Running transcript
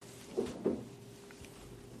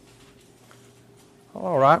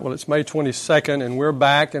All right, well, it's May 22nd, and we're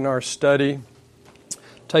back in our study,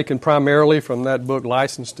 taken primarily from that book,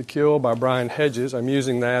 License to Kill by Brian Hedges. I'm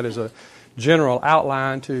using that as a general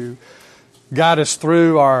outline to guide us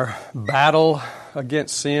through our battle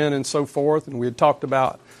against sin and so forth. And we had talked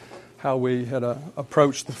about how we had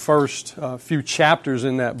approached the first few chapters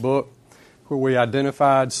in that book where we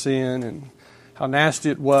identified sin and how nasty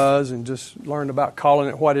it was and just learned about calling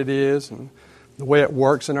it what it is and the way it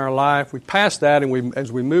works in our life. We passed that, and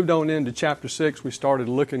as we moved on into chapter 6, we started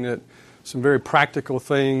looking at some very practical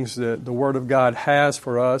things that the Word of God has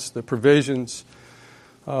for us, the provisions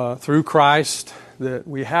through Christ that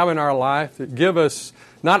we have in our life that give us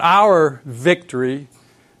not our victory,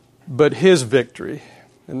 but His victory.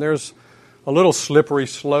 And there's a little slippery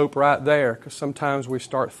slope right there, because sometimes we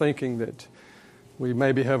start thinking that we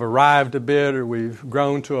maybe have arrived a bit or we've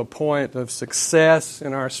grown to a point of success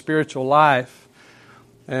in our spiritual life.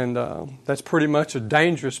 And that's pretty much a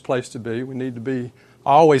dangerous place to be. We need to be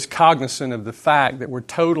always cognizant of the fact that we're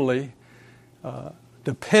totally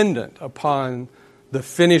dependent upon the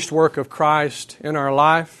finished work of Christ in our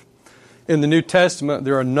life. In the New Testament,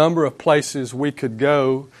 there are a number of places we could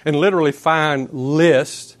go and literally find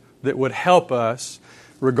lists that would help us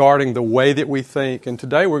regarding the way that we think. And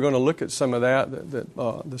today we're going to look at some of that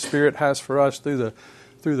the Spirit has for us through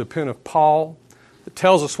the pen of Paul. It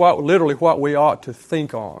tells us literally what we ought to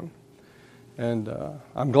think on. And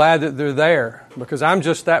I'm glad that they're there, because I'm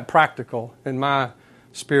just that practical in my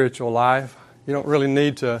spiritual life. You don't really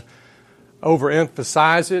need to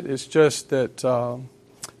overemphasize it. It's just that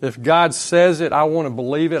if God says it, I want to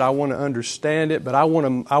believe it, I want to understand it, but I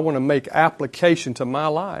want to make application to my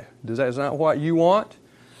life. Is that not what you want?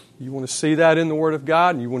 You want to see that in the Word of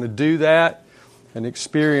God, and you want to do that and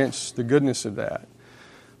experience the goodness of that.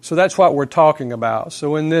 So that's what we're talking about.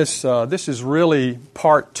 So in this is really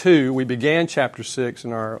part 2. We began chapter 6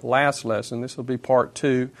 in our last lesson. This will be part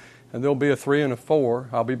 2, and there'll be a 3 and a 4.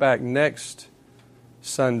 I'll be back next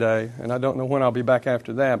Sunday, and I don't know when I'll be back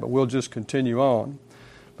after that, but we'll just continue on.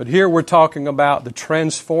 But here we're talking about the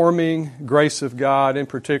transforming grace of God, and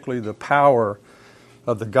particularly the power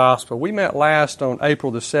of the gospel. We met last on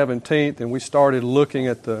April the 17th, and we started looking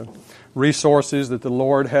at the resources that the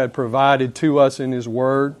Lord had provided to us in His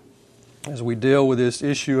Word as we deal with this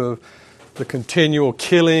issue of the continual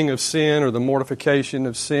killing of sin or the mortification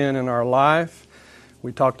of sin in our life.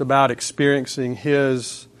 We talked about experiencing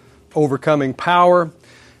His overcoming power,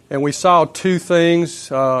 and we saw 2 things,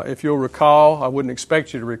 if you'll recall. I wouldn't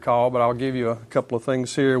expect you to recall, but I'll give you a couple of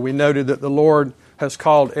things here. We noted that the Lord has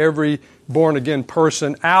called every born-again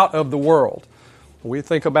person out of the world. We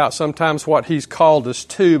think about sometimes what He's called us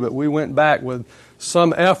to, but we went back with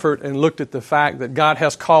some effort and looked at the fact that God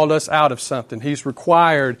has called us out of something. He's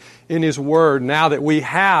required in His Word, now that we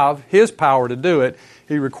have His power to do it,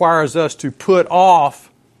 He requires us to put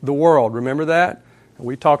off the world. Remember that? And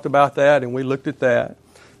we talked about that and we looked at that.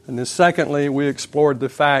 And then secondly, we explored the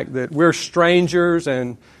fact that we're strangers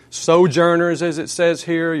and sojourners, as it says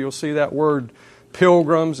here. You'll see that word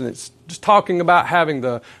pilgrims, and it's just talking about having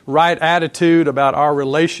the right attitude about our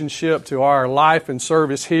relationship to our life and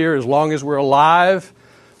service here as long as we're alive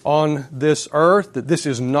on this earth, that this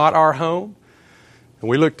is not our home. And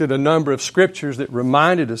we looked at a number of scriptures that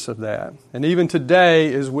reminded us of that. And even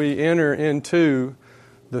today, as we enter into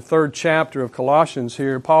the 3rd chapter of Colossians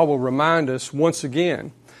here, Paul will remind us once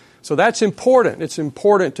again. So that's important. It's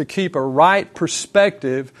important to keep a right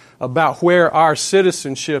perspective about where our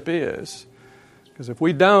citizenship is. Because if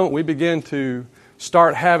we don't, we begin to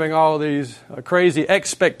start having all these crazy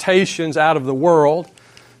expectations out of the world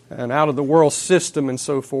and out of the world system and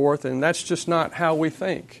so forth, and that's just not how we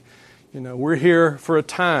think. We're here for a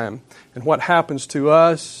time, and what happens to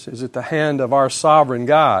us is at the hand of our sovereign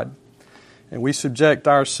God, and we subject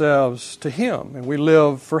ourselves to Him, and we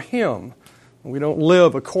live for Him. And we don't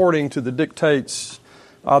live according to the dictates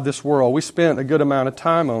of this world. We spent a good amount of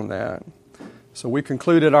time on that. So we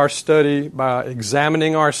concluded our study by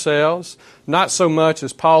examining ourselves, not so much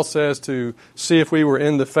as Paul says to see if we were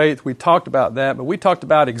in the faith. We talked about that, but we talked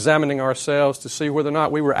about examining ourselves to see whether or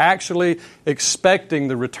not we were actually expecting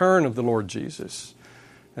the return of the Lord Jesus.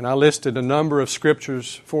 And I listed a number of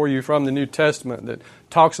scriptures for you from the New Testament that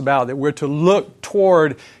talks about that we're to look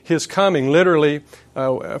toward His coming, literally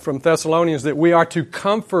from Thessalonians, that we are to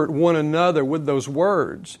comfort one another with those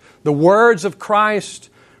words. The words of Christ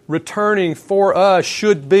returning for us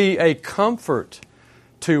should be a comfort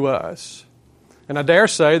to us. And I dare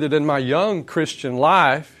say that in my young Christian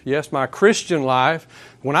life, yes, my Christian life,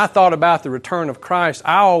 when I thought about the return of Christ,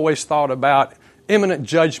 I always thought about imminent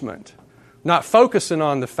judgment, not focusing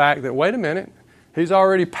on the fact that, wait a minute, He's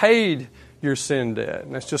already paid your sin debt.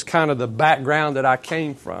 And that's just kind of the background that I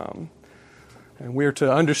came from. And we're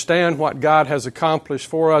to understand what God has accomplished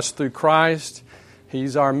for us through Christ.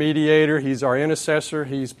 He's our mediator. He's our intercessor.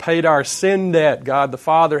 He's paid our sin debt. God the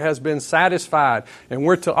Father has been satisfied. And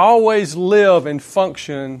we're to always live and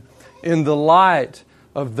function in the light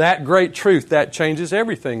of that great truth. That changes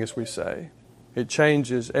everything, as we say. It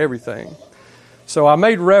changes everything. So I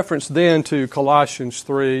made reference then to Colossians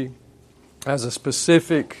 3 as a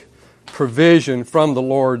specific provision from the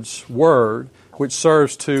Lord's Word, which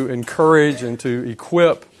serves to encourage and to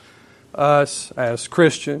equip us as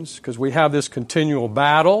Christians, because we have this continual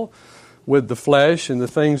battle with the flesh and the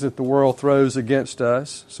things that the world throws against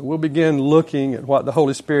us. So we'll begin looking at what the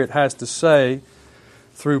Holy Spirit has to say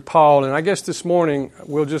through Paul. And I guess this morning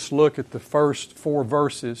we'll just look at the first 4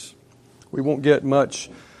 verses. We won't get much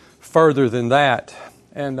further than that.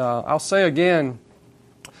 And I'll say again,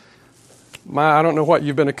 I don't know what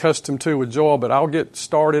you've been accustomed to with Joel, but I'll get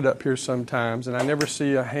started up here sometimes, and I never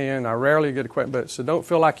see a hand. I rarely get a question, so don't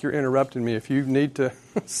feel like you're interrupting me. If you need to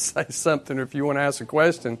say something or if you want to ask a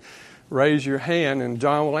question, raise your hand, and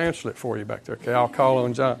John will answer it for you back there. Okay, I'll call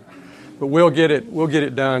on John. But we'll get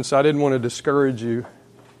it done, so I didn't want to discourage you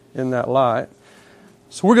in that light.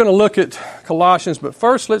 So we're going to look at Colossians, but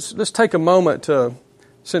first let's take a moment to,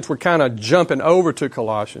 since we're kind of jumping over to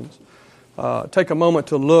Colossians, take a moment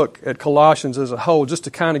to look at Colossians as a whole, just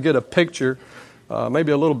to kind of get a picture,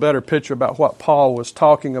 maybe a little better picture about what Paul was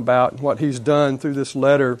talking about and what he's done through this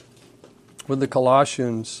letter with the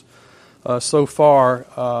Colossians so far.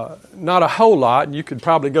 Not a whole lot. You could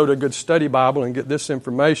probably go to a good study Bible and get this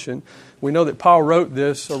information. We know that Paul wrote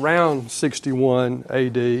this around 61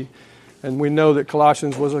 A.D., and we know that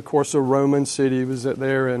Colossians was, of course, a Roman city. It was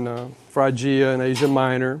there in Phrygia and Asia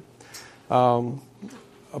Minor.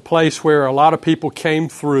 A place where a lot of people came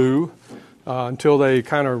through until they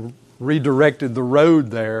kind of redirected the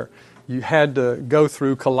road there. You had to go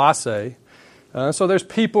through Colossae. So there's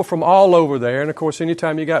people from all over there. And, of course,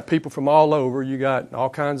 anytime you got people from all over, you got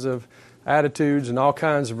all kinds of attitudes and all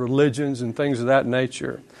kinds of religions and things of that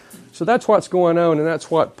nature. So that's what's going on, and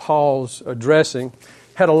that's what Paul's addressing.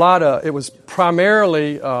 It was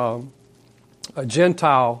primarily a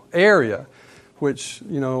Gentile area, which,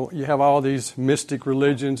 you have all these mystic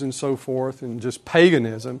religions and so forth and just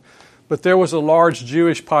paganism. But there was a large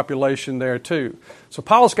Jewish population there too. So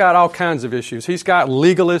Paul's got all kinds of issues. He's got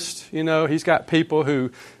legalists, he's got people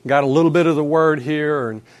who got a little bit of the word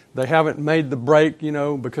here and they haven't made the break,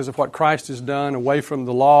 because of what Christ has done away from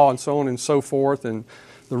the law and so on and so forth and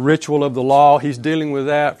the ritual of the law. He's dealing with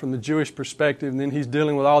that from the Jewish perspective, and then he's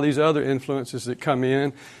dealing with all these other influences that come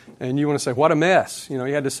in. And you want to say, what a mess. He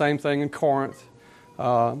had the same thing in Corinth.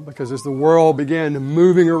 Because as the world began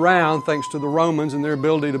moving around, thanks to the Romans and their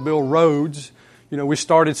ability to build roads, we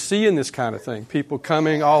started seeing this kind of thing. People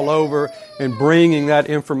coming all over and bringing that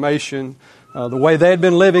information. The way they had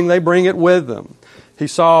been living, they bring it with them. He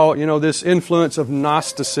saw, this influence of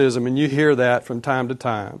Gnosticism, and you hear that from time to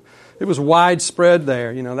time. It was widespread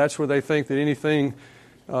there. That's where they think that anything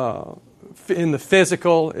in the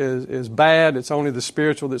physical is bad. It's only the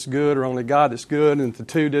spiritual that's good, or only God that's good, and the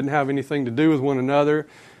two didn't have anything to do with one another.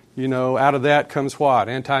 Out of that comes what?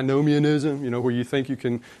 Antinomianism, where you think you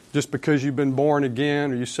can, just because you've been born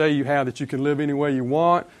again, or you say you have, that you can live any way you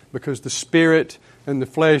want, because the spirit and the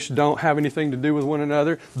flesh don't have anything to do with one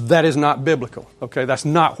another. That is not biblical. Okay, that's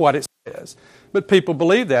not what it says. But people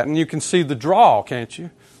believe that, and you can see the draw, can't you?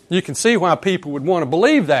 You can see why people would want to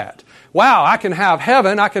believe that. Wow, I can have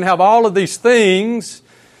heaven, I can have all of these things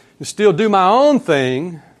and still do my own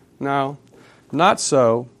thing. No, not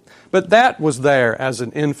so. But that was there as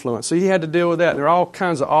an influence. So he had to deal with that. There are all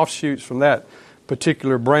kinds of offshoots from that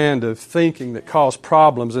particular brand of thinking that caused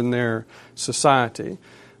problems in their society.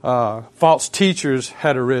 False teachers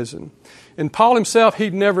had arisen. And Paul himself,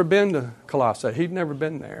 he'd never been to Colossae. He'd never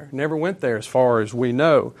been there. Never went there as far as we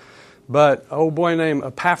know. But an old boy named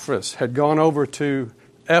Epaphras had gone over to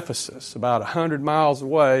Ephesus, about 100 miles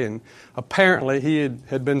away, and apparently he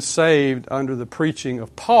had been saved under the preaching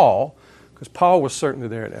of Paul, because Paul was certainly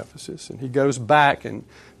there at Ephesus, and he goes back and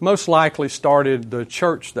most likely started the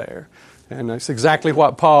church there. And that's exactly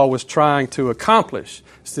what Paul was trying to accomplish.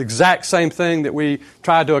 It's the exact same thing that we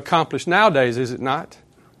try to accomplish nowadays, is it not?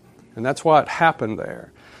 And that's what happened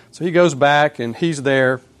there. So he goes back and he's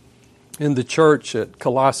there in the church at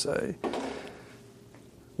Colossae.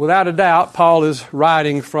 Without a doubt, Paul is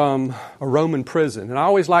writing from a Roman prison. And I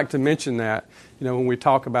always like to mention that, when we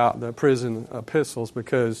talk about the prison epistles,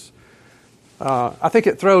 because I think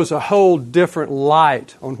it throws a whole different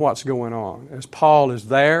light on what's going on as Paul is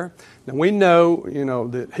there. Now we know,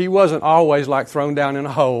 that he wasn't always like thrown down in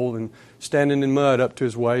a hole and standing in mud up to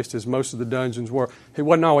his waist as most of the dungeons were. He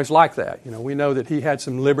wasn't always like that. We know that he had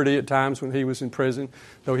some liberty at times when he was in prison,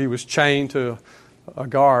 though he was chained to a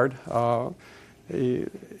guard.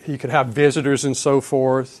 He could have visitors and so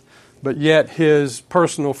forth, but yet his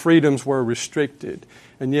personal freedoms were restricted.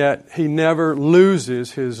 And yet he never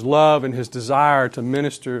loses his love and his desire to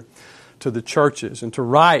minister to the churches and to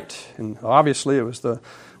write. And obviously it was the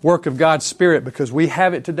work of God's Spirit, because we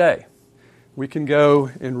have it today. We can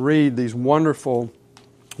go and read these wonderful,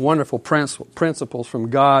 wonderful principles from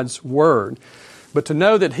God's Word. But to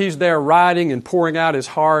know that he's there writing and pouring out his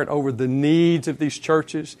heart over the needs of these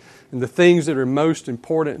churches and the things that are most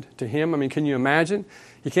important to him. I mean, can you imagine?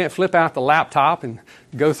 He can't flip out the laptop and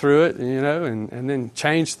go through it, and then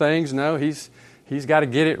change things. No, he's got to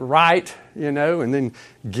get it right, and then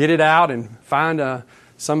get it out and find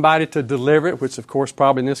somebody to deliver it, which of course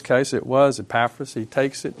probably in this case it was Epaphras. He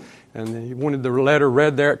takes it, and he wanted the letter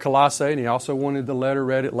read there at Colossae, and he also wanted the letter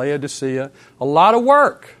read at Laodicea. A lot of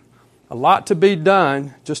work, a lot to be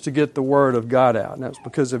done just to get the Word of God out, and that's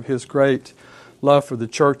because of his great love for the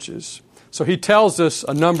churches. So he tells us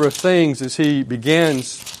a number of things as he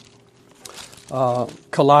begins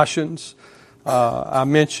Colossians. I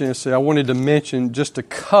wanted to mention just a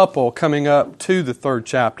couple coming up to the 3rd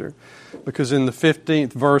chapter, because in the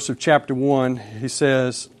 15th verse of chapter 1, he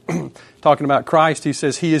says, talking about Christ, he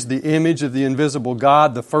says, He is the image of the invisible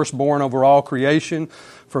God, the firstborn over all creation.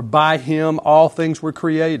 For by Him all things were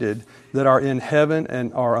created that are in heaven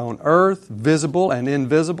and are on earth, visible and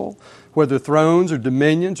invisible, whether thrones or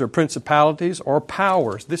dominions or principalities or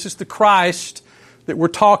powers. This is the Christ that we're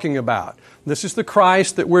talking about. This is the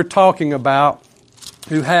Christ that we're talking about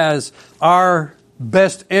who has our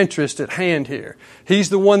best interest at hand here. He's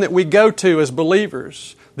the one that we go to as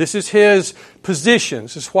believers. This is His position.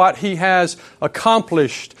 This is what He has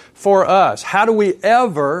accomplished for us. How do we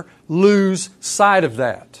ever lose sight of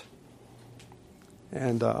that?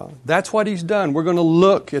 And that's what He's done. We're going to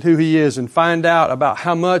look at who He is and find out about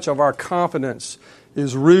how much of our confidence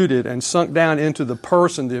is rooted and sunk down into the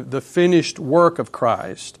person, the finished work of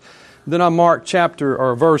Christ. Then I mark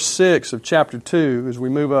verse 6 of chapter 2 as we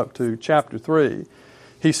move up to chapter 3.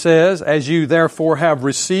 He says, As you therefore have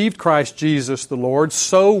received Christ Jesus the Lord,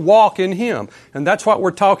 so walk in Him. And that's what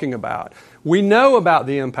we're talking about. We know about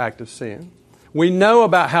the impact of sin. We know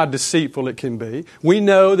about how deceitful it can be. We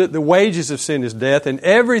know that the wages of sin is death and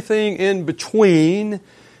everything in between.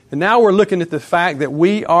 And now we're looking at the fact that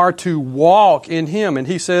we are to walk in Him. And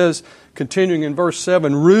he says, continuing in verse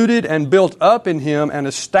 7, rooted and built up in Him and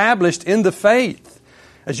established in the faith,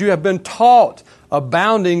 as you have been taught,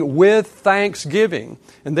 abounding with thanksgiving.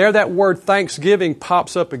 And there that word thanksgiving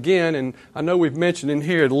pops up again, and I know we've mentioned in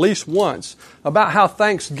here at least once about how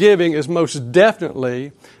thanksgiving is most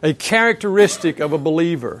definitely a characteristic of a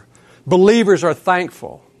believer. Believers are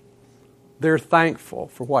thankful. They're thankful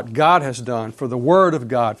for what God has done, for the Word of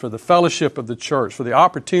God, for the fellowship of the church, for the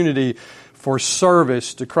opportunity for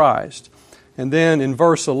service to Christ. And then in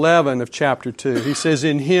verse 11 of chapter 2, he says,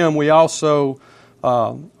 In Him we also...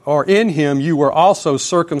 or in Him you were also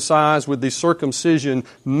circumcised with the circumcision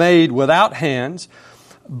made without hands,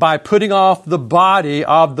 by putting off the body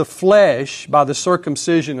of the flesh by the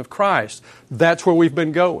circumcision of Christ. That's where we've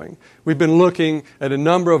been going. We've been looking at a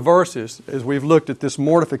number of verses as we've looked at this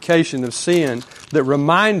mortification of sin that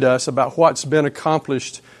remind us about what's been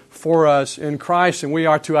accomplished for us in Christ, and we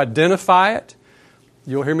are to identify it.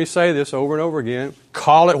 You'll hear me say this over and over again.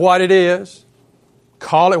 Call it what it is.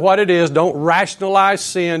 Call it what it is. Don't rationalize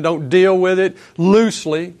sin. Don't deal with it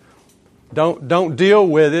loosely. Don't deal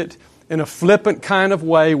with it in a flippant kind of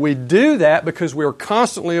way. We do that because we're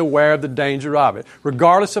constantly aware of the danger of it.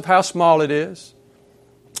 Regardless of how small it is,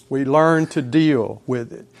 we learn to deal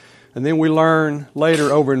with it. And then we learn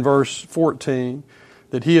later over in verse 14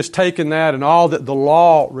 that He has taken that and all that the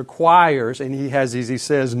law requires, and He has, as He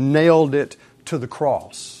says, nailed it to the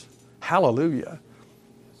cross. Hallelujah.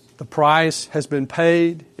 The price has been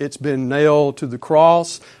paid. It's been nailed to the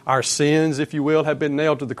cross. Our sins, if you will, have been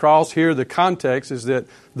nailed to the cross. Here the context is that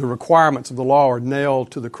the requirements of the law are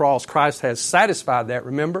nailed to the cross. Christ has satisfied that,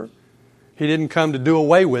 remember? He didn't come to do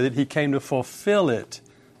away with it. He came to fulfill it.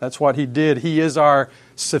 That's what He did. He is our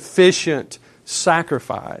sufficient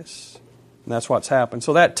sacrifice. And that's what's happened.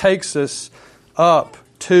 So that takes us up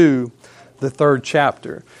to the 3rd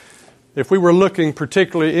chapter. If we were looking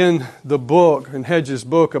particularly in the book, in Hedges'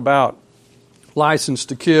 book about license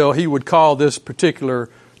to kill, he would call this particular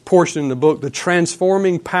portion in the book the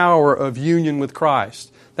transforming power of union with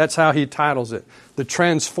Christ. That's how he titles it. The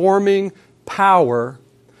transforming power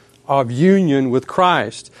of union with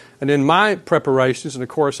Christ. And in my preparations, and of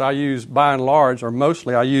course I use by and large, or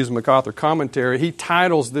mostly I use MacArthur commentary, he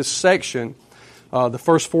titles this section, the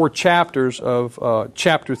first 4 chapters of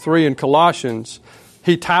chapter 3 in Colossians,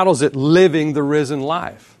 he titles it Living the Risen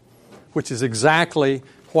Life, which is exactly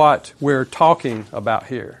what we're talking about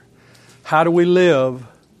here. How do we live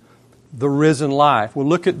the risen life? We'll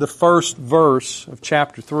look at the first verse of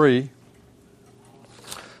chapter 3.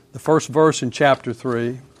 The first verse in chapter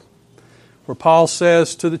 3, where Paul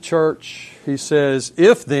says to the church, he says,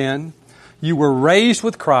 "If then you were raised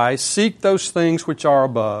with Christ, seek those things which are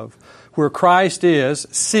above, where Christ is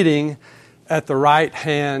sitting at the right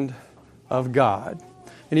hand of God."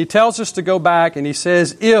 And he tells us to go back and he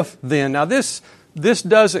says, "If then." Now this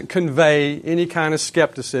doesn't convey any kind of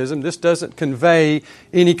skepticism. This doesn't convey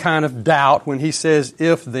any kind of doubt when he says,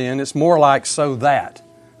 "If then." It's more like "so that,"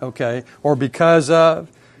 okay, or "because of,"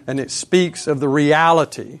 and it speaks of the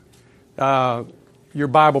reality. Your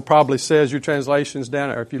Bible probably says, your translation's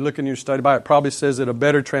down, or if you look in your study Bible, it probably says that a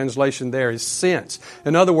better translation there is "since."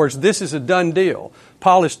 In other words, this is a done deal.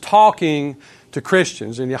 Paul is talking to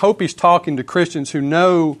Christians, and I hope he's talking to Christians who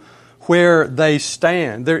know where they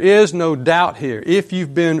stand. There is no doubt here. If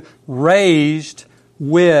you've been raised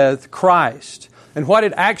with Christ. And what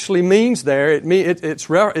it actually means there,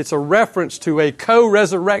 it's a reference to a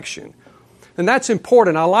co-resurrection. And that's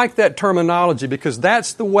important. I like that terminology because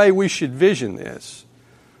that's the way we should vision this.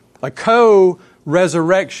 A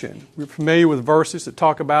co-resurrection. We're familiar with verses that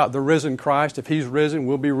talk about the risen Christ. If He's risen,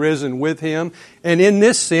 we'll be risen with Him. And in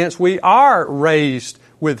this sense, we are raised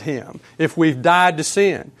with Him. If we've died to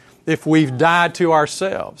sin, if we've died to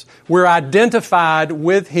ourselves, we're identified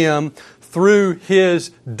with Him through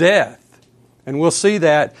His death. And we'll see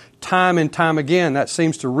that time and time again. That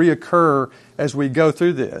seems to reoccur as we go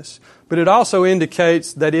through this. But it also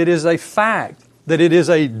indicates that it is a fact, that it is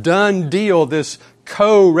a done deal, this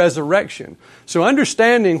co-resurrection. So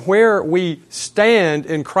understanding where we stand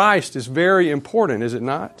in Christ is very important, is it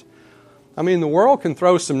not? I mean, the world can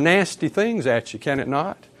throw some nasty things at you, can it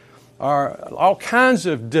not? Or all kinds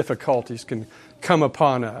of difficulties can come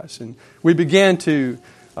upon us. And we begin to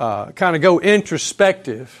kind of go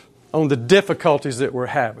introspective on the difficulties that we're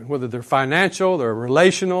having, whether they're financial, they're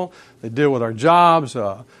relational, they deal with our jobs,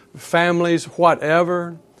 families,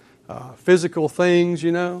 whatever, physical things,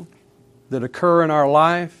 that occur in our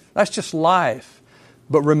life. That's just life.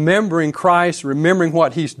 But remembering Christ, remembering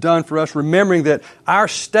what He's done for us, remembering that our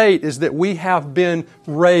state is that we have been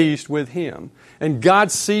raised with Him. And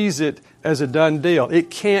God sees it as a done deal. It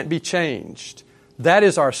can't be changed. That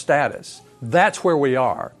is our status. That's where we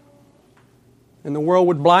are. And the world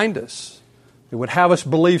would blind us. It would have us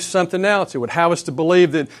believe something else. It would have us to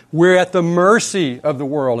believe that we're at the mercy of the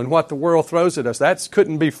world and what the world throws at us. That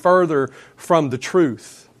couldn't be further from the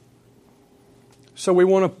truth. So we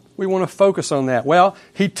want to focus on that. Well,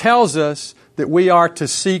 he tells us that we are to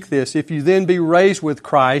seek this. If you then be raised with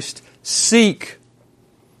Christ, seek.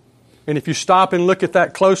 And if you stop and look at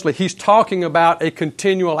that closely, he's talking about a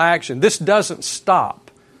continual action. This doesn't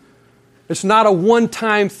stop. It's not a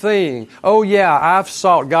one-time thing. Oh yeah, I've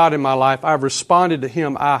sought God in my life. I've responded to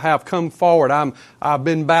Him. I have come forward. I've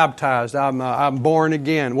been baptized. I'm born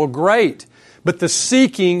again. Well, great. But the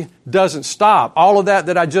seeking doesn't stop. All of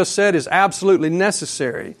that I just said is absolutely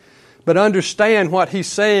necessary. But understand what he's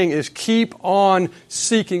saying is keep on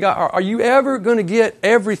seeking God. Are you ever going to get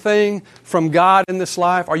everything from God in this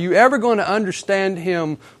life? Are you ever going to understand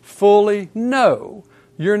Him fully? No,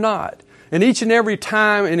 you're not. And each and every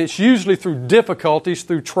time, and it's usually through difficulties,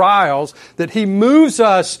 through trials, that He moves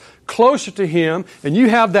us closer to Him, and you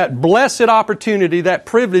have that blessed opportunity, that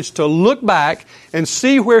privilege to look back and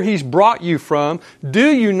see where He's brought you from. Do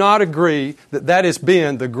you not agree that that has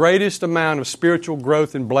been the greatest amount of spiritual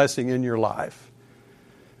growth and blessing in your life?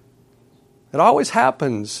 It always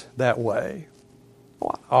happens that way.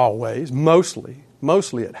 Well, always, mostly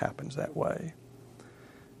it happens that way.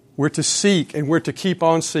 We're to seek and we're to keep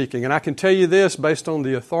on seeking. And I can tell you this based on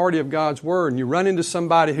the authority of God's Word. And you run into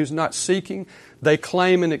somebody who's not seeking, they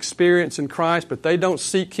claim an experience in Christ, but they don't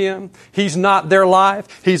seek Him. He's not their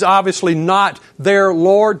life. He's obviously not their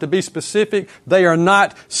Lord, to be specific. They are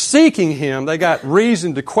not seeking Him. They got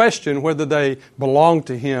reason to question whether they belong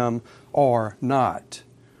to Him or not.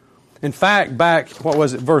 In fact,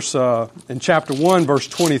 in chapter 1, verse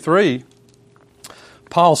 23,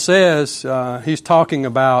 Paul says, he's talking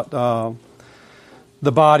about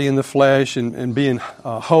the body and the flesh and being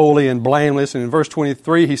holy and blameless. And in verse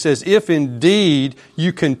 23, he says, if indeed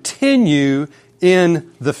you continue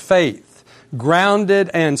in the faith. grounded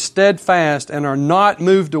and steadfast and are not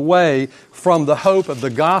moved away from the hope of the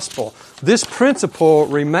gospel. This principle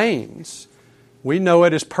remains. We know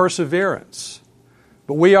it as perseverance.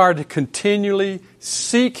 But we are to continually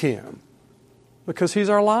seek Him because He's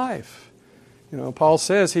our life. Paul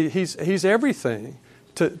says He's everything.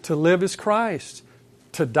 To live is Christ.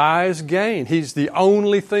 To die is gain. He's the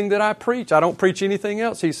only thing that I preach. I don't preach anything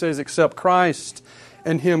else, he says, except Christ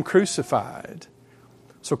and Him crucified.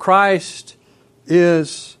 So Christ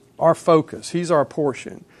is our focus. He's our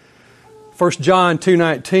portion. 1 John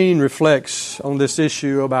 2:19 reflects on this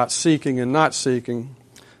issue about seeking and not seeking.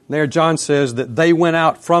 There John says that they went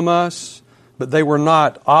out from us, but they were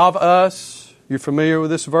not of us. You familiar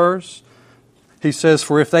with this verse? He says,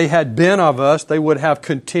 for if they had been of us, they would have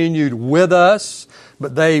continued with us.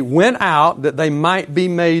 But they went out that they might be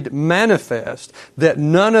made manifest, that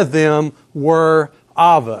none of them were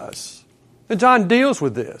of us. And John deals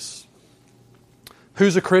with this.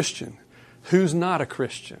 Who's a Christian? Who's not a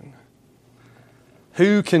Christian?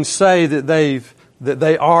 Who can say that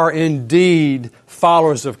they are indeed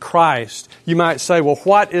followers of Christ? You might say, well,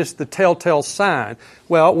 what is the telltale sign?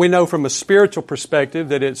 Well, we know from a spiritual perspective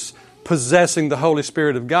that it's possessing the Holy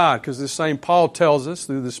Spirit of God, because the same Paul tells us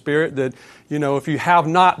through the Spirit that, if you have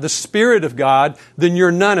not the Spirit of God, then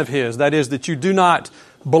you're none of His. That is, that you do not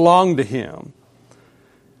belong to Him.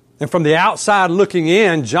 And from the outside looking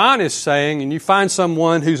in, John is saying, and you find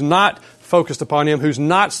someone who's not focused upon Him, who's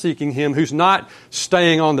not seeking Him, who's not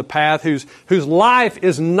staying on the path, whose life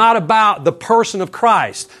is not about the person of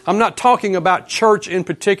Christ. I'm not talking about church in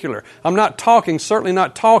particular. I'm certainly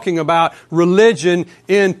not talking about religion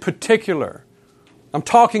in particular. I'm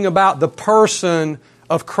talking about the person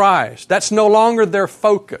of Christ. That's no longer their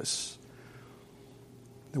focus.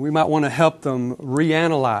 We might want to help them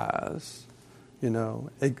reanalyze,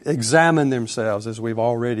 examine themselves as we've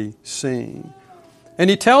already seen. And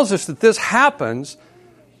he tells us that this happens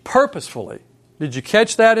purposefully. Did you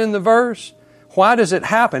catch that in the verse? Why does it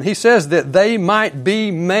happen? He says that they might be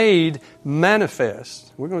made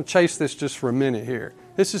manifest. We're going to chase this just for a minute here.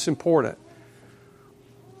 This is important.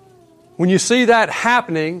 When you see that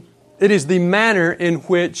happening, it is the manner in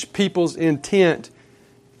which people's intent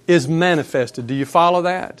is manifested. Do you follow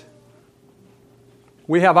that?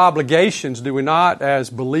 We have obligations, do we not, as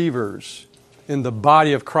believers in the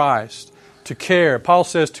body of Christ, to care. Paul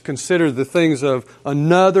says to consider the things of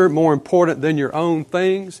another more important than your own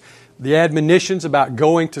things. The admonitions about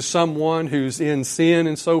going to someone who's in sin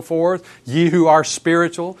and so forth. Ye who are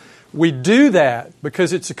spiritual. We do that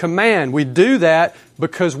because it's a command. We do that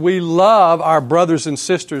because we love our brothers and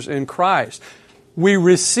sisters in Christ. We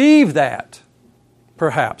receive that,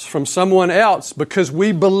 perhaps, from someone else because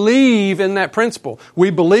we believe in that principle. We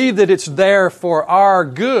believe that it's there for our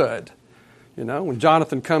good. When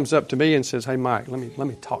Jonathan comes up to me and says, hey, Mike, let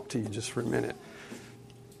me talk to you just for a minute.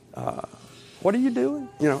 What are you doing?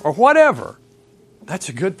 Or whatever. That's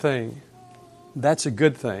a good thing. That's a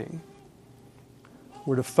good thing.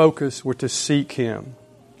 We're to focus. We're to seek Him.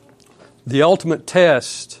 The ultimate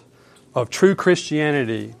test of true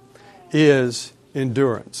Christianity is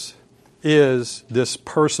endurance, is this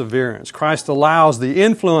perseverance. Christ allows the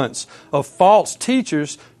influence of false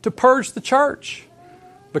teachers to purge the church.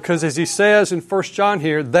 Because as he says in 1 John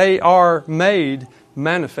here, they are made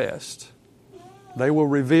manifest. They will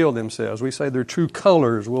reveal themselves. We say their true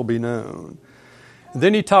colors will be known. And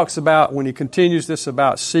then he talks about, when he continues this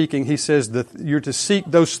about seeking, he says that you're to seek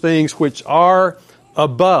those things which are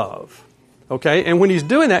above. Okay? And when he's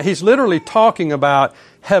doing that, he's literally talking about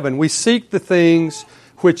heaven. We seek the things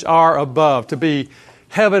which are above, to be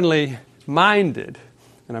heavenly minded.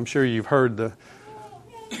 And I'm sure you've heard the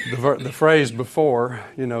phrase before,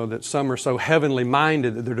 that some are so heavenly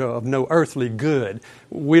minded that they're of no earthly good.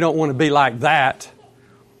 We don't want to be like that,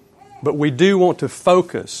 but we do want to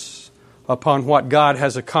focus upon what God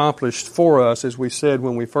has accomplished for us, as we said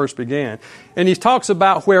when we first began. And he talks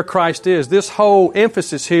about where Christ is. This whole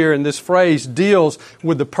emphasis here in this phrase deals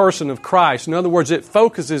with the person of Christ. In other words, it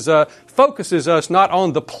focuses us not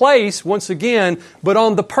on the place, once again, but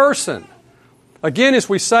on the person. Again, as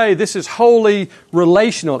we say, this is wholly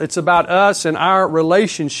relational. It's about us and our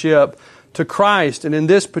relationship to Christ. And in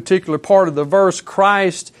this particular part of the verse,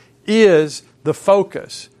 Christ is the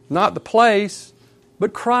focus. Not the place,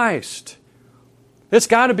 but Christ. It's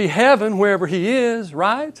got to be heaven wherever He is,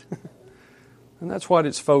 right? And that's what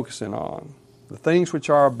it's focusing on. The things which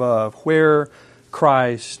are above, where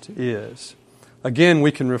Christ is. Again,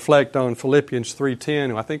 we can reflect on Philippians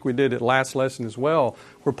 3:10. I think we did it last lesson as well,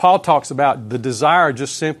 where Paul talks about the desire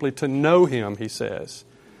just simply to know Him, he says.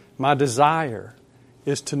 My desire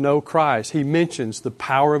is to know Christ. He mentions the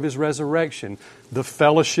power of His resurrection, the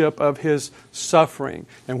fellowship of His suffering.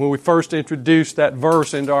 And when we first introduced that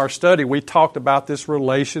verse into our study, we talked about this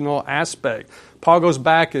relational aspect. Paul goes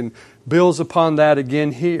back and builds upon that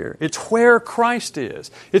again here. It's where Christ is.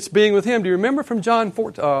 It's being with Him. Do you remember from John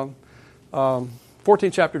 14th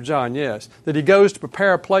chapter of John, yes, that He goes to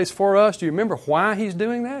prepare a place for us? Do you remember why He's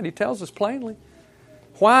doing that? He tells us plainly.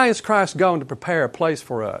 Why is Christ going to prepare a place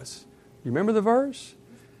for us? You remember the verse?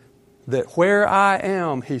 That where I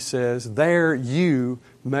am, He says, there you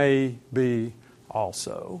may be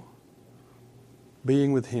also.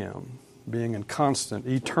 Being with Him, being in constant,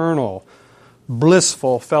 eternal,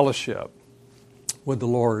 blissful fellowship with the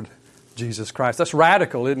Lord Jesus Christ. That's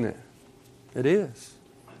radical, isn't it? It is.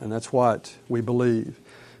 And that's what we believe.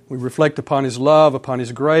 We reflect upon His love, upon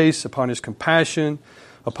His grace, upon His compassion,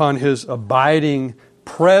 upon His abiding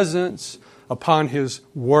presence, upon His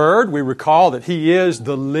Word. We recall that He is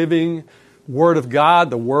the living Word of God,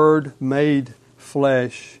 the Word made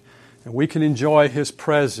flesh. And we can enjoy His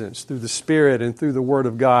presence through the Spirit and through the Word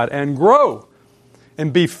of God and grow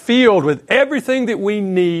and be filled with everything that we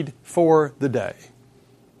need for the day.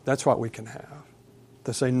 That's what we can have,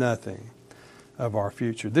 to say nothing of our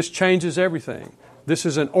future. This changes everything. This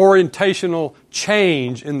is an orientational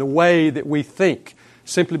change in the way that we think,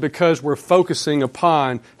 simply because we're focusing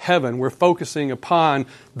upon heaven. We're focusing upon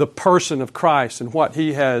the person of Christ and what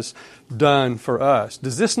He has done for us.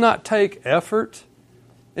 Does this not take effort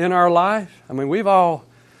in our life? I mean, we've all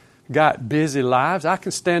got busy lives. I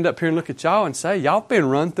can stand up here and look at y'all and say, y'all been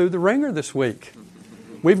run through the ringer this week.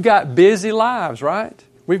 We've got busy lives, right?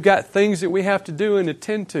 We've got things that we have to do and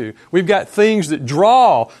attend to. We've got things that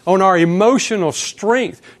draw on our emotional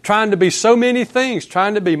strength, trying to be so many things,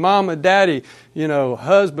 trying to be mama, daddy,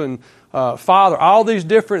 husband, father, all these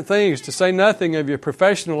different things, to say nothing of your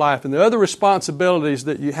professional life and the other responsibilities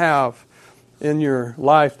that you have in your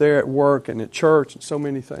life there at work and at church and so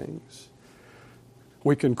many things.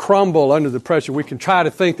 We can crumble under the pressure. We can try to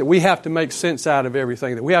think that we have to make sense out of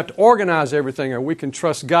everything, that we have to organize everything, or we can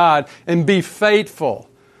trust God and be faithful.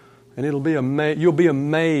 And you'll be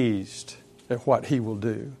amazed at what He will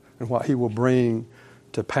do and what He will bring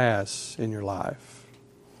to pass in your life.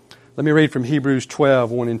 Let me read from Hebrews 12,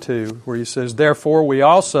 1 and 2, where he says, "Therefore we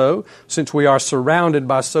also, since we are surrounded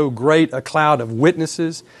by so great a cloud of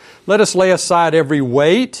witnesses, let us lay aside every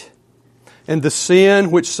weight and the sin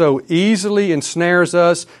which so easily ensnares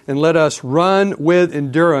us, and let us run with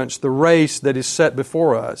endurance the race that is set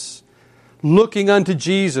before us, looking unto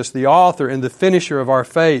Jesus, the author and the finisher of our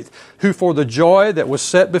faith, who for the joy that was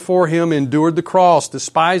set before Him endured the cross,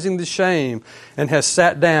 despising the shame, and has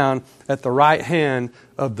sat down at the right hand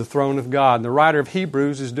of the throne of God." And the writer of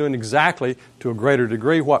Hebrews is doing exactly, to a greater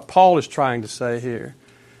degree, what Paul is trying to say here.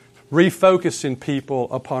 Refocusing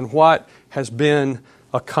people upon what has been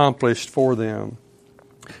accomplished for them.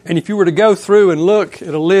 And if you were to go through and look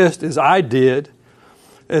at a list, as I did,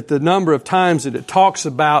 at the number of times that it talks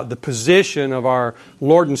about the position of our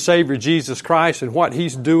Lord and Savior Jesus Christ and what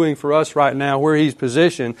He's doing for us right now, where He's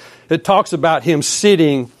positioned, it talks about Him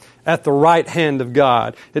sitting at the right hand of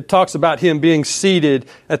God. It talks about Him being seated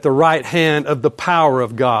at the right hand of the power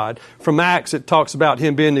of God. From Acts, it talks about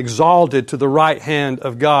Him being exalted to the right hand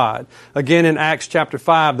of God. Again in Acts chapter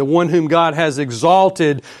 5, the one whom God has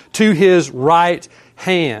exalted to His right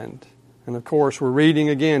hand. And of course, we're reading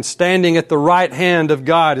again, standing at the right hand of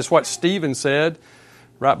God is what Stephen said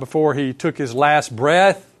right before he took his last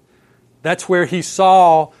breath. That's where he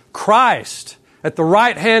saw Christ at the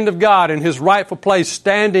right hand of God in His rightful place,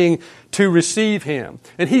 standing to receive Him.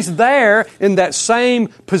 And He's there in that same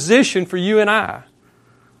position for you and I.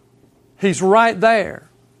 He's right there.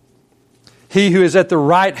 He who is at the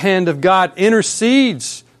right hand of God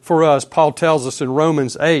intercedes for us, Paul tells us in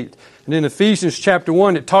Romans 8. And in Ephesians chapter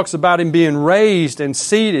 1, it talks about Him being raised and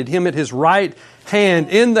seated, Him at His right hand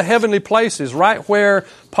in the heavenly places, right where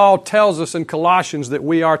Paul tells us in Colossians that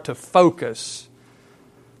we are to focus.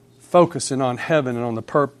 Focusing on heaven and on the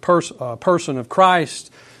person of Christ.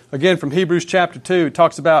 Again, from Hebrews chapter 2, it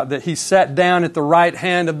talks about that He sat down at the right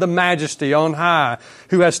hand of the Majesty on high,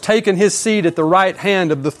 who has taken His seat at the right hand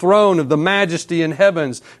of the throne of the Majesty in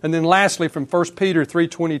heavens. And then lastly, from 1 Peter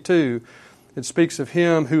 3:22, it speaks of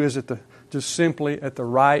Him who is just simply at the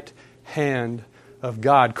right hand of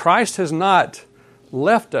God. Christ has not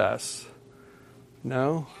left us.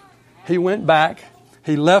 No. He went back.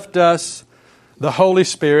 He left us the Holy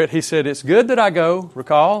Spirit. He said, it's good that I go,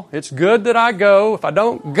 recall. It's good that I go. If I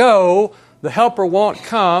don't go, the Helper won't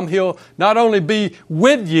come. He'll not only be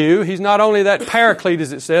with you, He's not only that paraclete,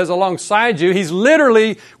 as it says, alongside you, He's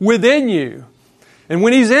literally within you. And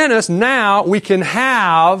when He's in us, now we can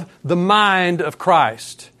have the mind of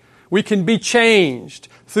Christ. We can be changed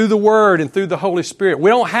through the Word and through the Holy Spirit. We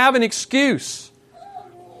don't have an excuse.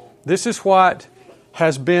 This is what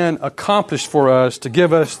has been accomplished for us to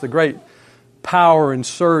give us the great power and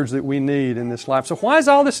surge that we need in this life. So why is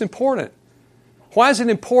all this important? Why is it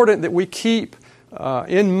important that we keep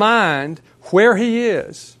in mind where He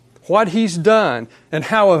is, what He's done, and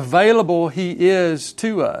how available He is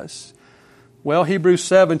to us? Well, Hebrews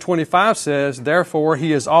 7:25 says, "Therefore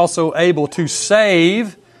He is also able to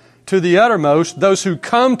save to the uttermost those who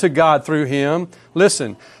come to God through Him."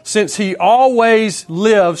 Listen, since He always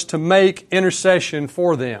lives to make intercession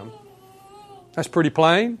for them. That's pretty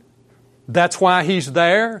plain. That's why He's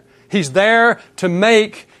there. He's there to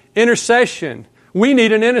make intercession. We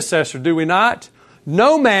need an intercessor, do we not?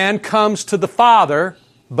 No man comes to the Father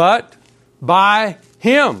but by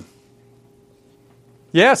Him.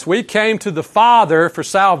 Yes, we came to the Father for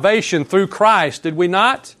salvation through Christ, did we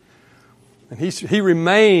not? And He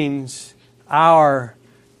remains our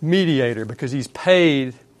mediator because He's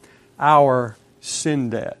paid our sin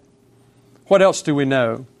debt. What else do we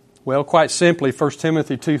know? Well, quite simply, 1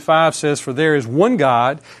 Timothy 2:5 says, "For there is one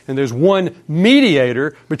God, and there's one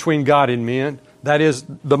mediator between God and men, that is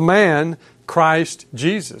the man, Christ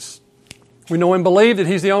Jesus." We know and believe that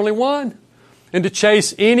He's the only one. And to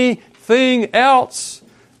chase anything else,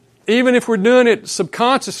 even if we're doing it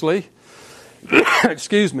subconsciously,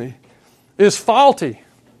 excuse me, is faulty.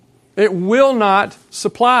 It will not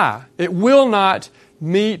supply. It will not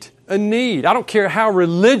meet a need. I don't care how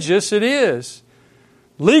religious it is.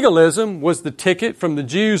 Legalism was the ticket from the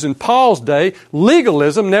Jews in Paul's day.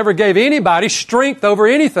 Legalism never gave anybody strength over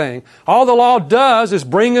anything. All the law does is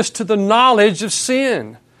bring us to the knowledge of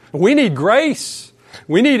sin. We need grace.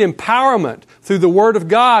 We need empowerment through the Word of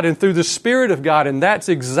God and through the Spirit of God. And that's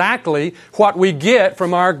exactly what we get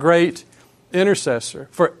from our great intercessor.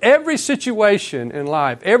 For every situation in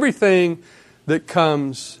life, everything that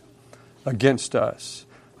comes against us.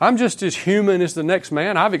 I'm just as human as the next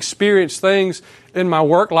man. I've experienced things in my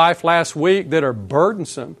work life last week that are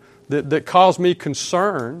burdensome, that cause me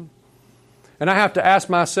concern. And I have to ask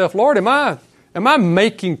myself, Lord, am I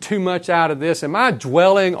making too much out of this? Am I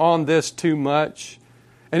dwelling on this too much?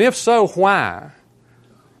 And if so, why?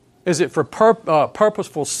 Is it for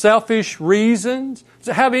purposeful, selfish reasons? Does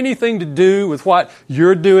it have anything to do with what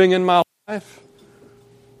you're doing in my life?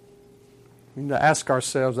 We need to ask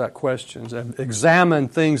ourselves that question, examine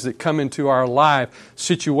things that come into our life,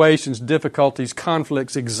 situations, difficulties,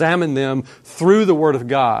 conflicts, examine them through the Word of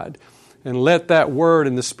God, and let that Word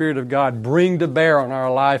and the Spirit of God bring to bear on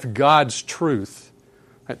our life God's truth.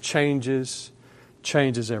 That changes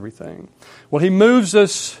everything. Well, He moves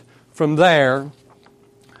us from there.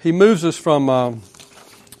 He moves us from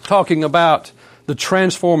talking about the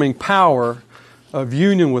transforming power of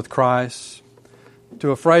union with Christ to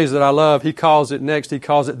a phrase that I love. He calls it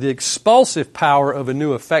the expulsive power of a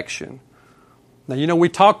new affection. Now, we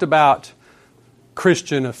talked about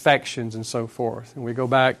Christian affections and so forth. And we go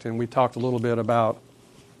back and we talked a little bit about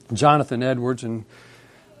Jonathan Edwards and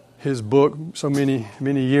his book so many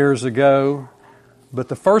years ago. But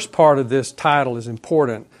the first part of this title is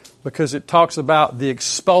important because it talks about the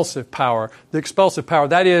expulsive power. The expulsive power,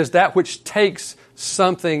 that is, that which takes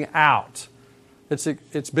something out.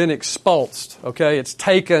 It's been expulsed, okay? It's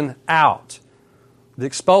taken out. The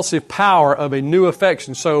expulsive power of a new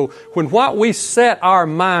affection. So when what we set our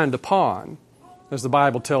mind upon, as the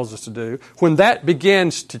Bible tells us to do, when that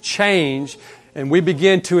begins to change and we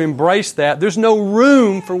begin to embrace that, there's no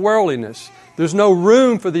room for worldliness. There's no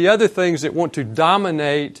room for the other things that want to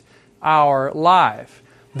dominate our life.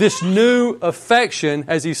 This new affection,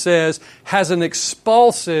 as he says, has an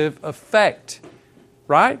expulsive effect,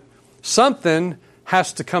 right? Something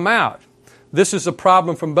has to come out. This is a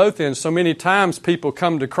problem from both ends. So many times people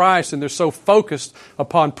come to Christ and they're so focused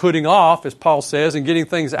upon putting off, as Paul says, and getting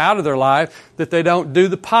things out of their life that they don't do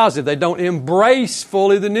the positive. They don't embrace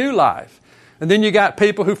fully the new life. And then you got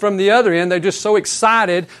people who from the other end, they're just so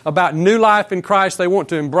excited about new life in Christ, they want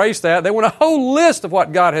to embrace that. They want a whole list of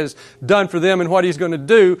what God has done for them and what He's going to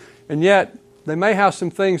do, and yet they may have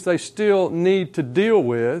some things they still need to deal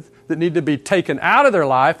with that need to be taken out of their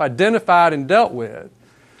life, identified and dealt with.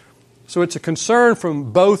 So it's a concern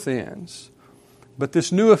from both ends. But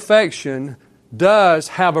this new affection does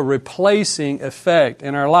have a replacing effect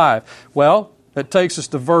in our life. Well, that takes us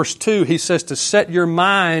to verse 2. He says to set your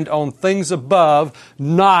mind on things above,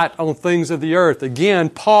 not on things of the earth. Again,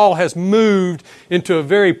 Paul has moved into a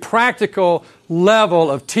very practical level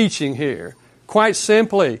of teaching here. Quite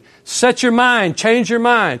simply, set your mind, change your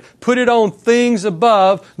mind. Put it on things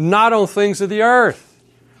above, not on things of the earth.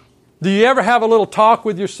 Do you ever have a little talk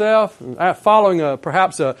with yourself following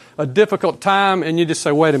perhaps a difficult time, and you just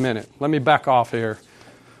say, wait a minute, let me back off here.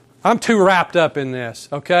 I'm too wrapped up in this,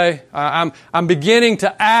 okay? I'm beginning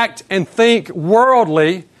to act and think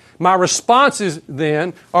worldly. My responses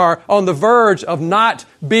then are on the verge of not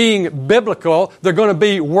being biblical. They're going to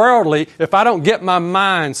be worldly if I don't get my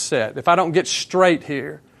mind set, if I don't get straight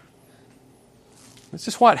here. This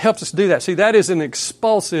is what helps us do that. See, that is an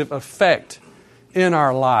expulsive effect in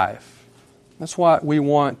our life. That's what we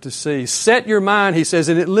want to see. Set your mind, he says,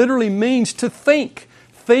 and it literally means to think.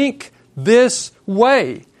 Think this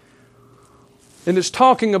way. And it's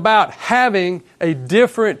talking about having a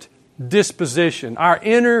different disposition. Our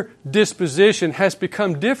inner disposition has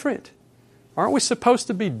become different. Aren't we supposed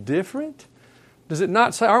to be different? Does it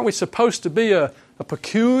not say, aren't we supposed to be a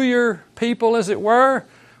peculiar people, as it were?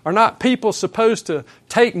 Are not people supposed to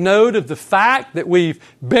take note of the fact that we've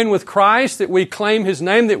been with Christ, that we claim His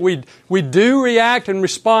name, that we do react and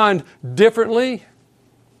respond differently?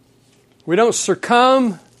 We don't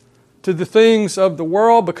succumb to the things of the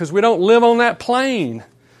world because we don't live on that plane.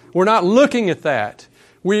 We're not looking at that.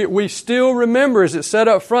 We still remember, as it said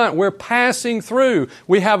up front, we're passing through.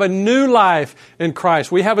 We have a new life in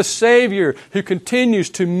Christ. We have a Savior who continues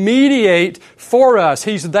to mediate for us.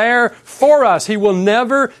 He's there for us. He will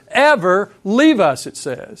never, ever leave us, it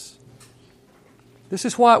says. This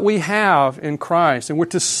is what we have in Christ, and we're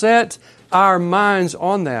to set our minds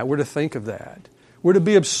on that. We're to think of that. We're to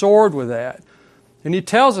be absorbed with that. And He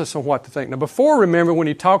tells us on what to think. Now, before, remember, when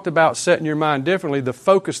He talked about setting your mind differently, the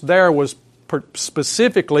focus there was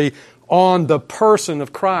specifically on the person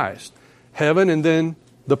of Christ. Heaven and then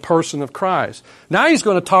the person of Christ. Now He's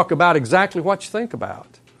going to talk about exactly what you think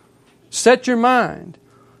about. Set your mind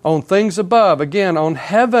on things above. Again, on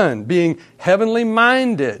heaven, being heavenly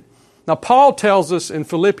minded. Now Paul tells us in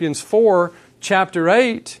Philippians 4, chapter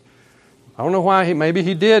 8, I don't know why, maybe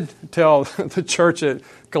he did tell the church at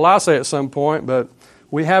Colossae at some point, but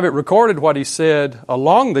we have it recorded what he said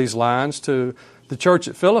along these lines to the church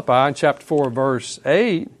at Philippi in chapter 4, verse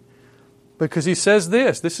 8, because he says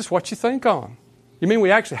this is what you think on. You mean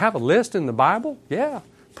we actually have a list in the Bible? Yeah.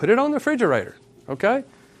 Put it on the refrigerator, okay?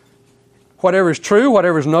 Whatever is true,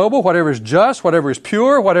 whatever is noble, whatever is just, whatever is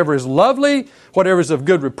pure, whatever is lovely, whatever is of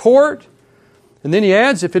good report. And then he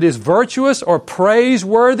adds, if it is virtuous or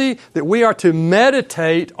praiseworthy, that we are to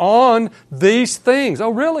meditate on these things. Oh,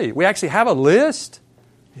 really? We actually have a list?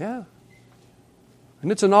 Yeah.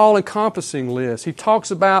 And it's an all-encompassing list. He talks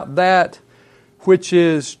about that which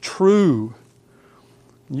is true.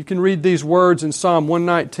 You can read these words in Psalm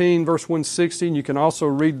 119, verse 116. You can also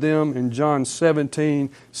read them in John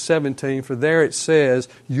 17:17. For there it says,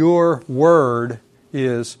 your word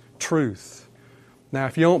is truth. Now,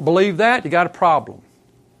 if you don't believe that, you got a problem.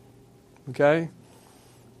 Okay?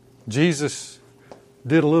 Jesus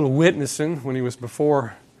did a little witnessing when He was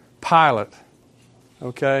before Pilate.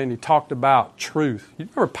 Okay, and he talked about truth. You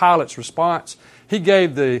remember Pilate's response? He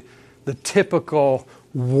gave the typical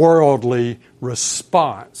worldly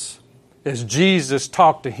response as Jesus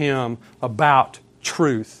talked to him about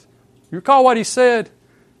truth. You recall what he said?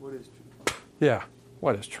 What is truth? Yeah,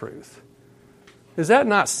 what is truth? Is that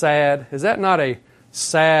not sad? Is that not a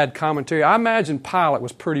sad commentary? I imagine Pilate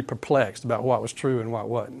was pretty perplexed about what was true and what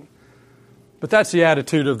wasn't. But that's the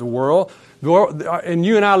attitude of the world. And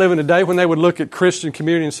you and I live in a day when they would look at Christian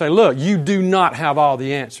community and say, look, you do not have all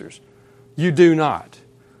the answers. You do not.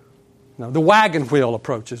 No, the wagon wheel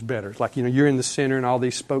approach is better. It's like, you're in the center and all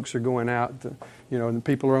these spokes are going out. And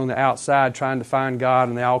people are on the outside trying to find God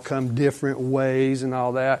and they all come different ways and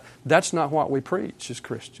all that. That's not what we preach as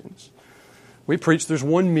Christians. We preach there's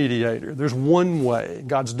one mediator. There's one way.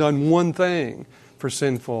 God's done one thing for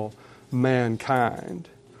sinful mankind.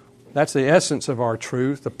 That's the essence of our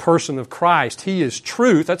truth, the person of Christ. He is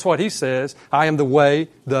truth. That's what He says. I am the way,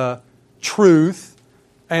 the truth,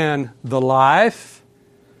 and the life.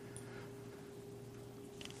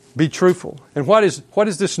 Be truthful. And what is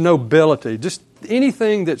this nobility? Just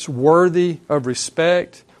anything that's worthy of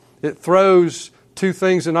respect. It throws two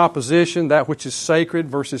things in opposition, that which is sacred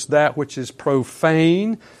versus that which is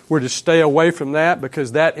profane. We're to stay away from that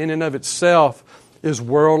because that in and of itself is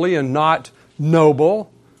worldly and not noble.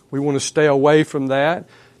 We want to stay away from that.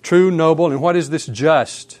 True, noble, and what is this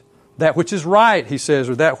just? That which is right, he says,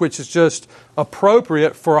 or that which is just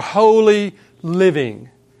appropriate for holy living.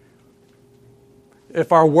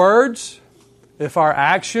 If our words, if our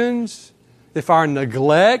actions, if our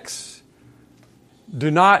neglects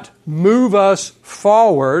do not move us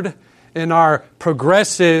forward in our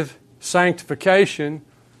progressive sanctification,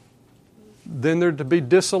 then they're to be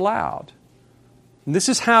disallowed. And this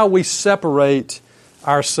is how we separate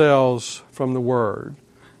ourselves from the Word.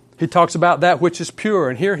 He talks about that which is pure,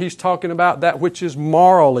 and here he's talking about that which is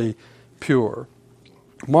morally pure.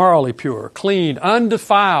 Morally pure, clean,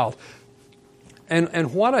 undefiled.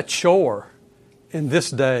 And what a chore in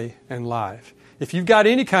this day and life. If you've got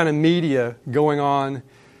any kind of media going on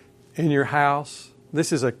in your house,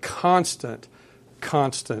 this is a constant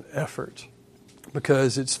effort,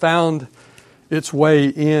 because it's found its way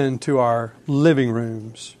into our living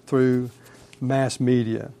rooms through mass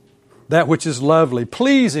media. That which is lovely,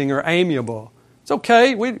 pleasing, or amiable. It's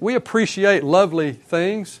okay. We appreciate lovely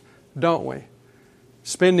things, don't we?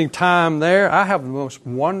 Spending time there. I have the most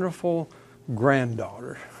wonderful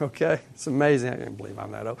granddaughter, okay? It's amazing. I can't believe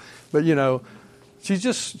I'm that old. But, she's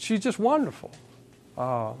just wonderful.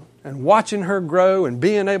 And watching her grow and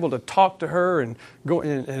being able to talk to her and go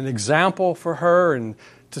an example for her, and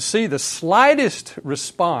to see the slightest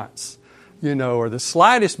response, or the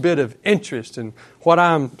slightest bit of interest in what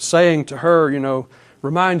I'm saying to her,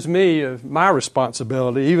 reminds me of my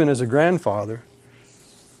responsibility, even as a grandfather.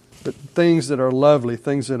 But things that are lovely,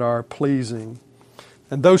 things that are pleasing.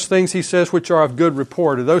 And those things, he says, which are of good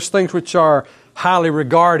report, or those things which are highly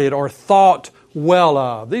regarded or thought well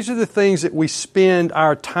of. These are the things that we spend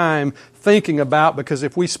our time thinking about, because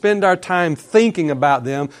if we spend our time thinking about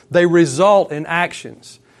them, they result in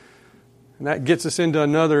actions. And that gets us into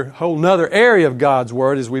whole nother area of God's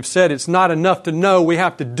Word. As we've said, it's not enough to know, we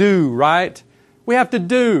have to do, right? We have to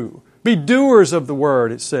do. Be doers of the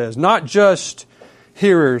Word, it says, not just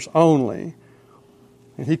hearers only.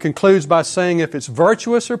 And he concludes by saying, if it's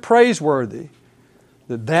virtuous or praiseworthy,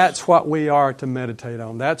 that's what we are to meditate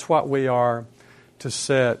on. That's what we are to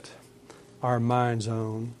set our minds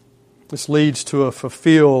on. This leads to a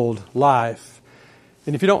fulfilled life.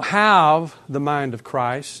 And if you don't have the mind of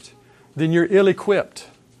Christ, then you're ill-equipped.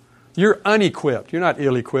 You're unequipped. You're not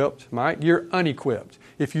ill-equipped, Mike. You're unequipped.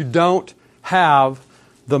 If you don't have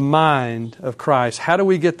the mind of Christ. How do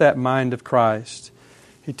we get that mind of Christ?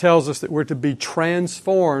 He tells us that we're to be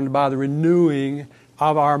transformed by the renewing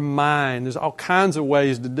of our mind. There's all kinds of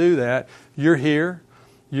ways to do that. You're here.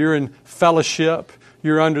 You're in fellowship.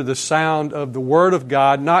 You're under the sound of the Word of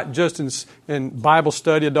God, not just in Bible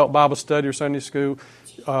study, adult Bible study or Sunday school,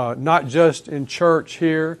 not just in church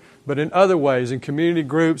here, but in other ways, in community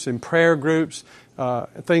groups, in prayer groups,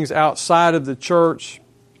 things outside of the church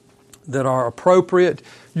that are appropriate.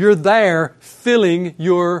 You're there filling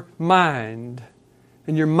your mind.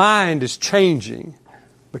 And your mind is changing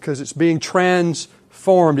because it's being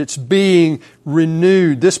transformed. It's being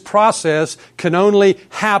renewed. This process can only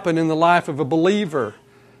happen in the life of a believer.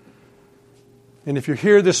 And if you're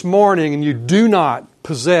here this morning and you do not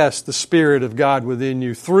possess the Spirit of God within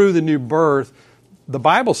you through the new birth, the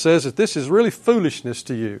Bible says that this is really foolishness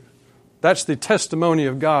to you. That's the testimony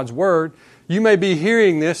of God's Word. You may be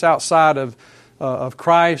hearing this outside of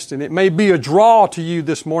Christ, and it may be a draw to you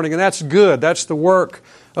this morning, and that's good. That's the work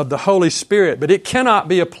of the Holy Spirit. But it cannot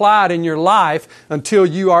be applied in your life until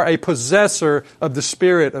you are a possessor of the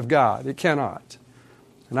Spirit of God. It cannot.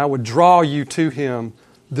 And I would draw you to Him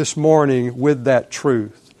this morning with that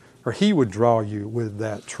truth, or He would draw you with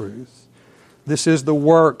that truth. This is the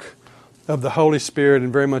work of the Holy Spirit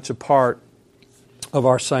and very much a part of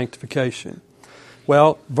our sanctification.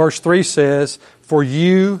 Well, verse 3 says, "For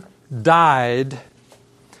you died,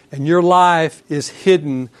 and your life is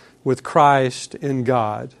hidden with Christ in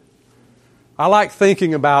God." I like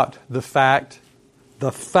thinking about the fact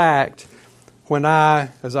when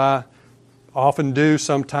as I often do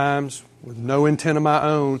sometimes, with no intent of my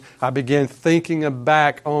own, I begin thinking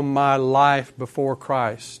back on my life before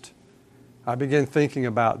Christ. I begin thinking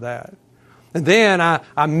about that. And then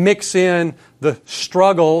I mix in the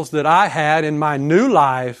struggles that I had in my new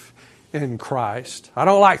life in Christ. I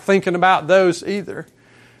don't like thinking about those either.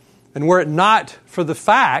 And were it not for the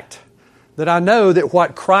fact that I know that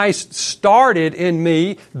what Christ started in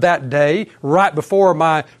me that day, right before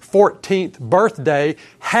my 14th birthday,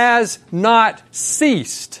 has not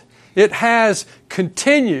ceased. It has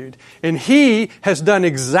continued. And He has done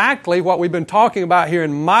exactly what we've been talking about here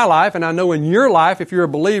in my life, and I know in your life, if you're a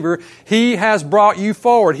believer, He has brought you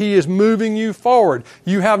forward. He is moving you forward.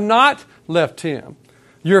 You have not left Him.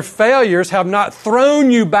 Your failures have not thrown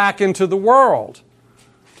you back into the world.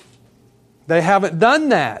 They haven't done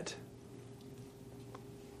that.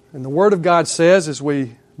 And the Word of God says, as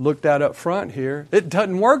we looked at up front here, it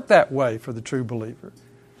doesn't work that way for the true believer.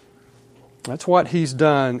 That's what He's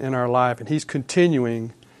done in our life, and He's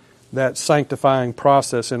continuing that sanctifying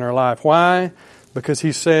process in our life. Why? Because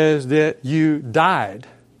He says that you died.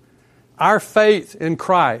 our faith in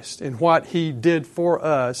Christ and what He did for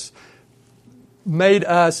us made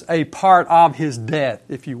us a part of His death,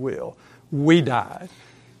 if you will. We died.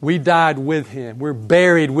 We died with Him. We're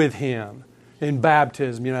buried with Him in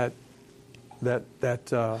baptism. You know,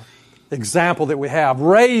 that example that we have.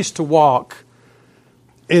 Raised to walk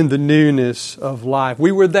in the newness of life.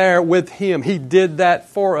 We were there with Him. He did that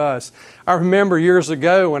for us. I remember years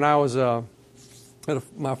ago when I was at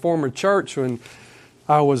my former church, when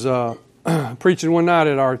I was preaching one night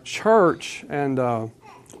at our church, and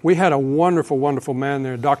we had a wonderful, wonderful man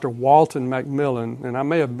there, Dr. Walton McMillan. And I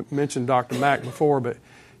may have mentioned Dr. Mack before, but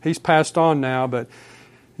he's passed on now. But,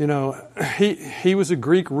 you know, he was a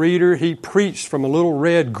Greek reader. He preached from a little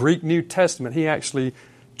red Greek New Testament. He actually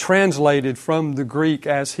translated from the Greek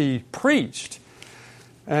as he preached.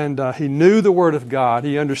 And he knew the Word of God.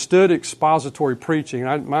 He understood expository preaching.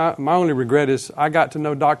 My only regret is I got to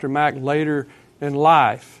know Dr. Mack later in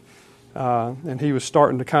life. And he was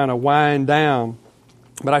starting to kind of wind down.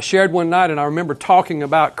 But I shared one night, and I remember talking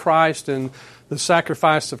about Christ and the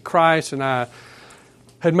sacrifice of Christ, and I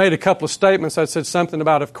had made a couple of statements. I said something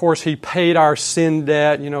about, of course, He paid our sin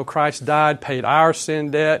debt. You know, Christ died, paid our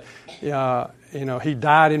sin debt. You know, He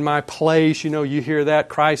died in my place. You know, you hear that.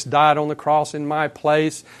 Christ died on the cross in my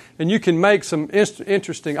place. And you can make some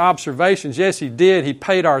interesting observations. Yes, He did. He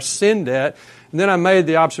paid our sin debt. And then I made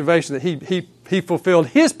the observation that He fulfilled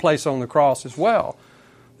His place on the cross as well.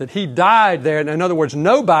 That He died there. In other words,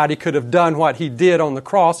 nobody could have done what He did on the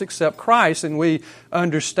cross except Christ, and we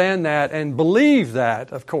understand that and believe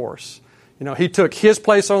that, of course. You know, He took His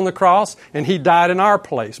place on the cross, and He died in our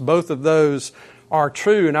place. Both of those are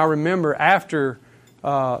true. And I remember after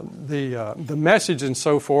the message and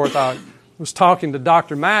so forth, I was talking to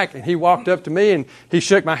Dr. Mack, and he walked up to me, and he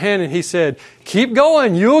shook my hand, and he said, "Keep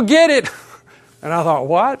going, you'll get it." And I thought,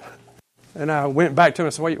 what? And I went back to him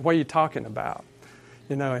and said, what are you talking about?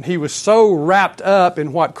 You know, and he was so wrapped up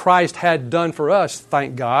in what Christ had done for us,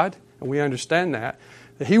 thank God, and we understand that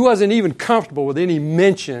he wasn't even comfortable with any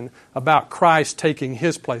mention about Christ taking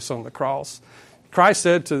His place on the cross. Christ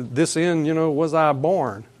said, "To this end, you know, was I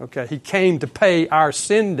born." Okay, He came to pay our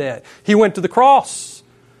sin debt. He went to the cross.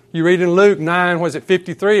 You read in Luke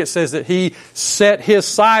 9:53, it says that He set His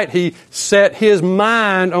sight, He set His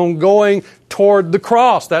mind on going toward the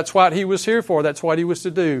cross. That's what He was here for. That's what He was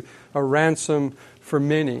to do, a ransom for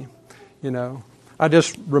many. You know, I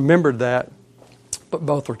just remembered that, but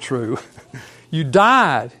both are true. You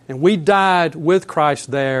died, and we died with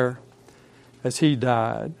Christ there as He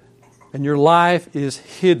died. And your life is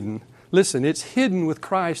hidden. Listen, it's hidden with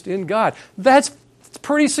Christ in God. That's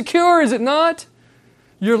pretty secure, is it not?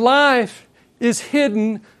 Your life is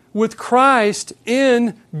hidden with Christ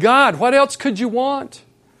in God. What else could you want?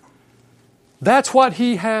 That's what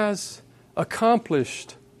He has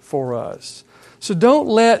accomplished for us. So don't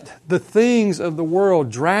let the things of the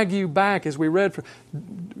world drag you back, as we read.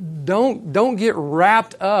 Don't get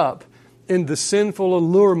wrapped up in the sinful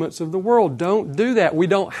allurements of the world. Don't do that. We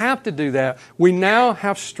don't have to do that. We now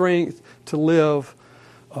have strength to live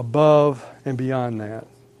above and beyond that.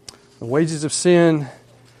 The wages of sin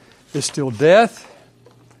is still death,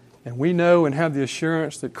 and we know and have the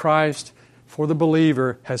assurance that Christ, for the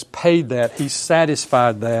believer, has paid that. He's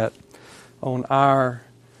satisfied that on our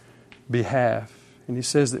behalf. And He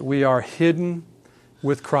says that we are hidden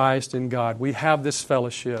with Christ in God. We have this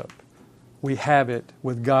fellowship. We have it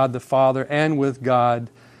with God the Father and with God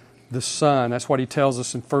the Son. That's what He tells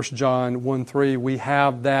us in 1 John 1:3. We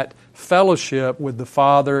have that fellowship with the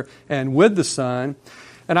Father and with the Son.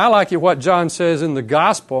 And I like it what John says in the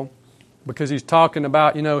Gospel, because he's talking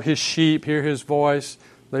about, you know, His sheep hear His voice.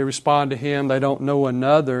 They respond to Him. They don't know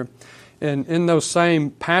another. And in those same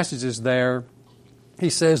passages there, He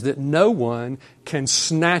says that no one can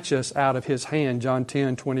snatch us out of His hand. John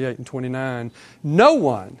 10:28 and 29. No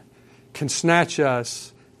one can snatch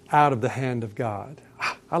us out of the hand of God.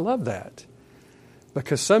 I love that.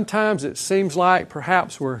 Because sometimes it seems like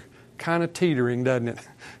perhaps we're kind of teetering, doesn't it?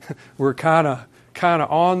 We're kind of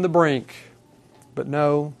on the brink. But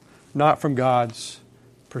no, not from God's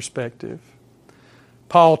perspective.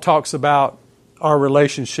 Paul talks about our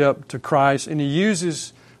relationship to Christ, and he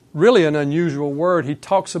uses really an unusual word. He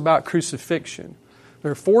talks about crucifixion.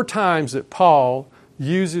 There are 4 times that Paul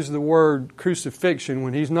uses the word crucifixion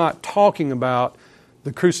when he's not talking about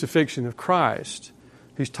the crucifixion of Christ.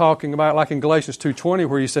 He's talking about, like in Galatians 2:20,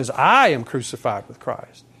 where he says, "I am crucified with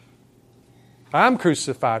Christ." I'm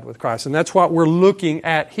crucified with Christ. And that's what we're looking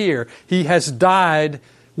at here. He has died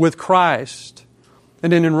with Christ.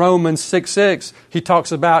 And then in Romans 6:6, he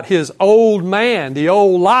talks about his old man, the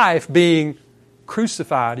old life being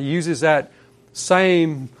crucified. He uses that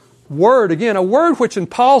same word, again, a word which in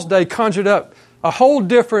Paul's day conjured up a whole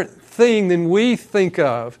different thing than we think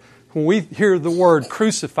of when we hear the word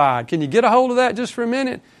crucified. Can you get a hold of that just for a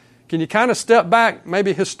minute? Can you kind of step back,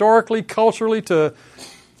 maybe historically, culturally, to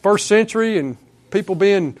first century and people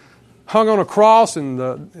being hung on a cross and,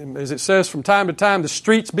 as it says from time to time, the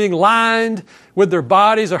streets being lined with their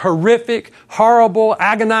bodies, a horrific, horrible,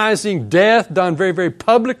 agonizing death done very, very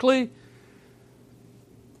publicly?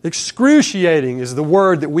 Excruciating is the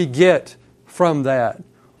word that we get from that.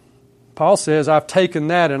 Paul says, I've taken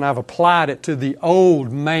that and I've applied it to the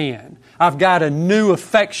old man. I've got a new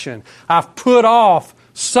affection. I've put off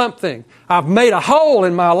something. I've made a hole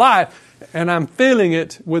in my life, and I'm filling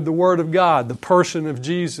it with the Word of God, the person of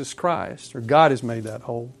Jesus Christ. Or God has made that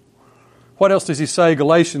hole. What else does he say?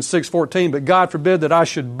 Galatians 6:14, but God forbid that I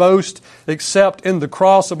should boast except in the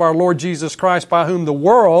cross of our Lord Jesus Christ, by whom the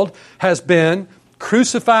world has been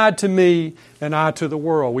crucified to me and I to the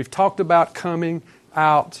world. We've talked about coming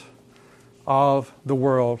out of the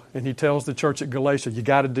world. And he tells the church at Galatia, you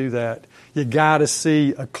got to do that. You got to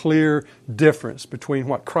see a clear difference between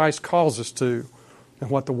what Christ calls us to and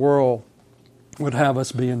what the world would have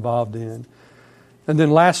us be involved in. And then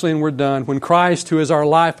lastly, and we're done, when Christ, who is our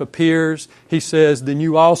life, appears, he says, then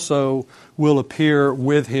you also will appear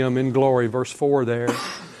with him in glory. Verse 4 there.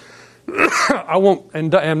 I won't,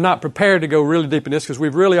 and I'm not prepared to go really deep in this because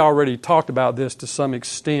we've really already talked about this to some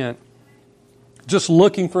extent. Just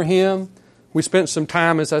looking for him. We spent some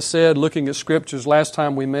time, as I said, looking at scriptures last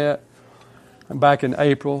time we met, back in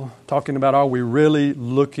April, talking about are we really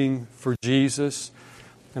looking for Jesus?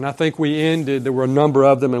 And I think we ended, there were a number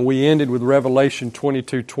of them, and we ended with Revelation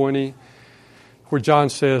 22:20, where John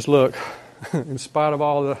says, look, in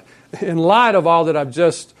light of all that I've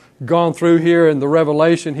just gone through here in the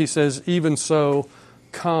Revelation, he says, even so,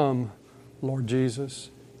 come, Lord Jesus.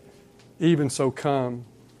 Even so, come.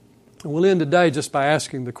 And we'll end today just by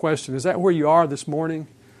asking the question, is that where you are this morning?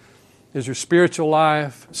 Is your spiritual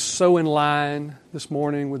life so in line this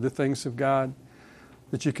morning with the things of God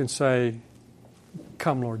that you can say,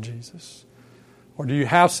 come, Lord Jesus? Or do you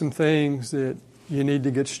have some things that you need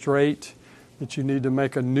to get straight, that you need to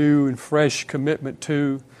make a new and fresh commitment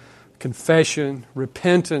to, confession,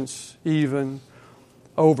 repentance even,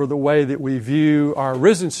 over the way that we view our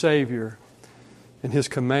risen Savior and his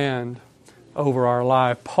command over our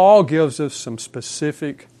life? Paul gives us some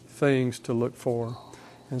specific things to look for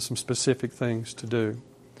and some specific things to do.